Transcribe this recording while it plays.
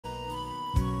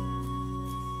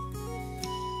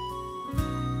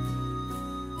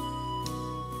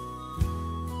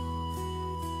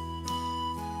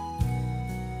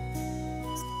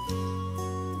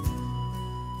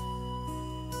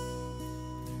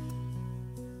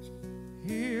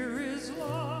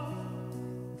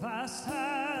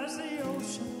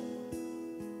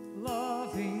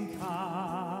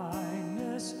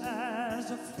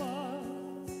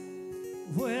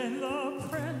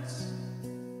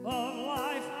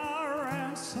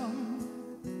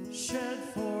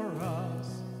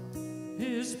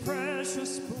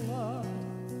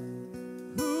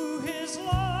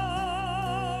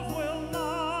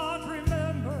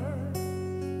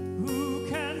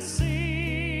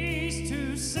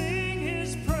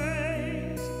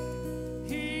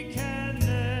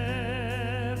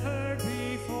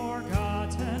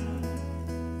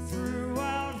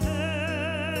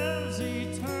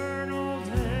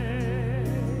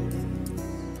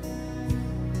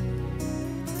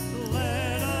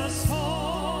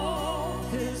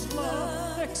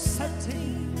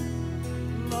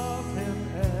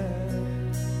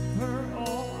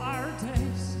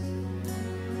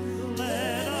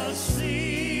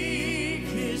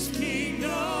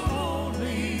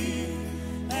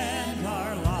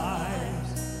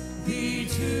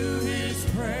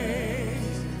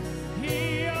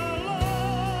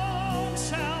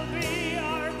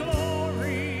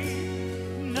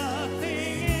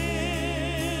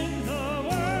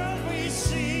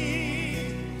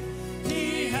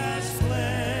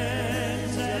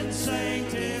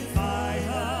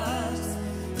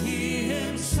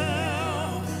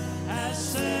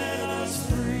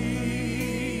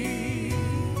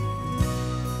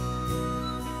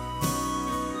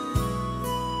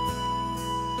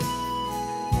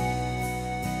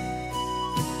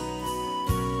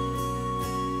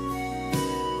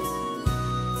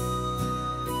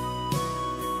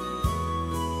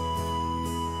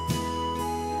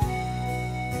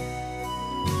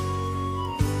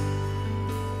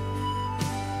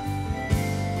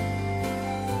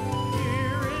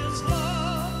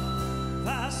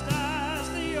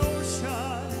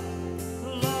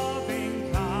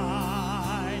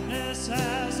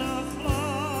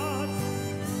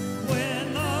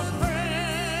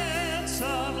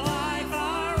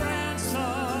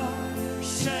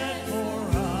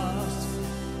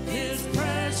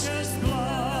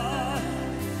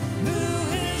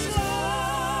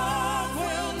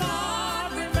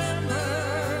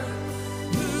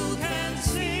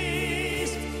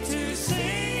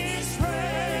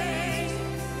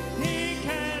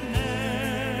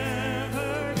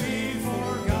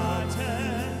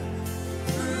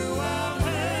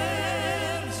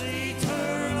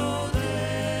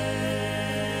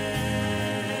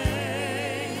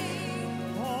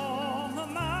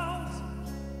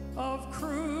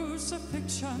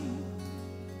crucifixion,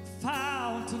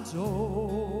 fountains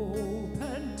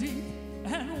open deep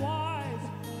and wide.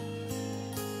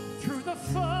 Through the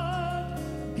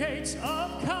floodgates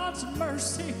of God's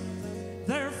mercy,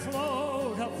 there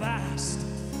flowed a vast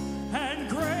and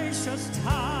gracious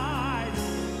tide.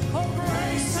 Oh,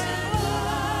 grace and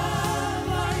love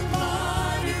like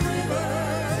mighty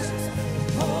rivers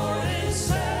poured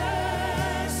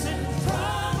incessant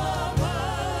from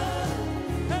above,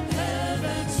 and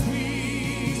heaven's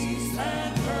peace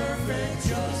and perfect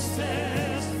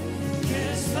justice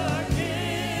kiss the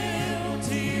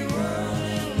guilty world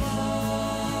in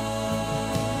love.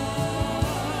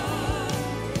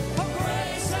 Oh,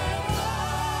 grace and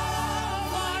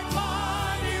love like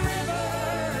mighty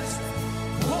rivers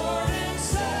poured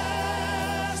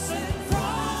incessant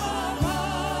from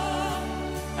above,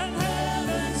 and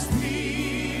heaven's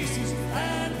peace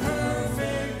and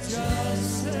perfect justice.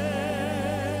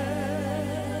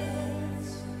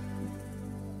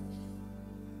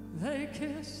 They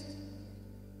kissed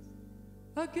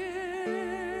a guilty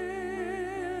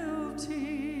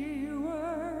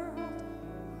world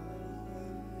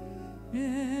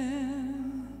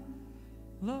in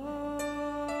love.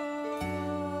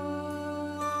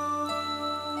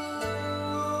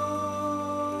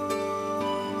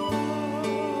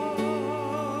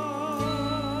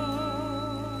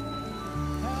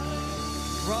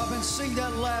 Robin, sing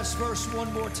that last verse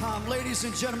one more time. Ladies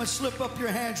and gentlemen, slip up your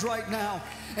hands right now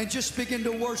and just begin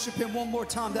to worship him one more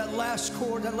time. That last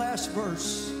chord, that last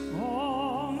verse.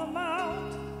 On the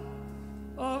mount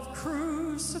of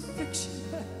crucifixion,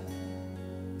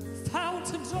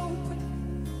 fountains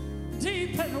open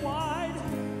deep and wide,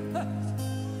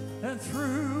 and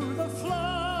through the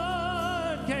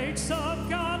floodgates of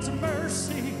God's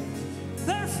mercy,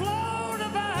 there flowed a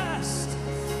vast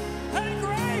and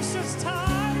gracious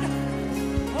tide.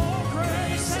 Oh,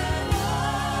 grace and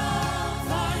love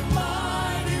like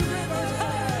mighty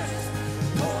rivers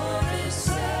poured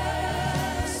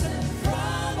incessant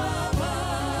from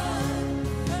above,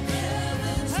 and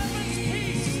heaven's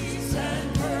peace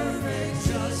and perfect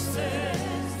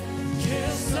justice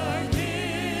kiss the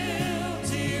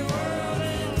guilty world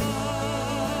in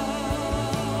love.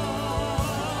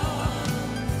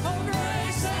 Oh,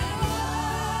 grace and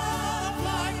love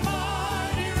like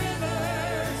mighty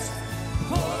rivers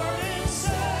poured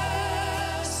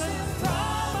incessant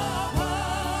from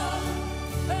above,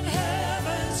 and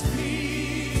heaven's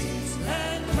peace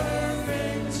and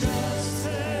perfect justice.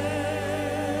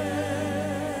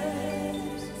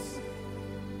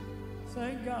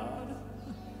 Thank God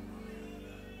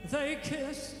they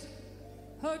kissed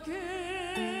a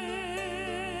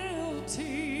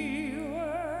guilty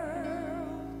world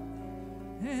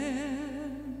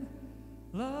in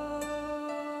love.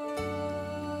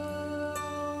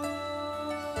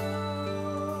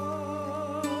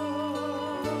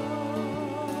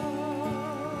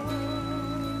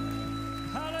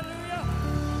 Hallelujah.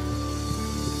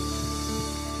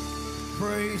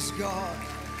 Praise God.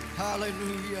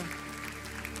 Hallelujah.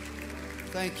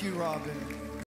 Thank you, Robin.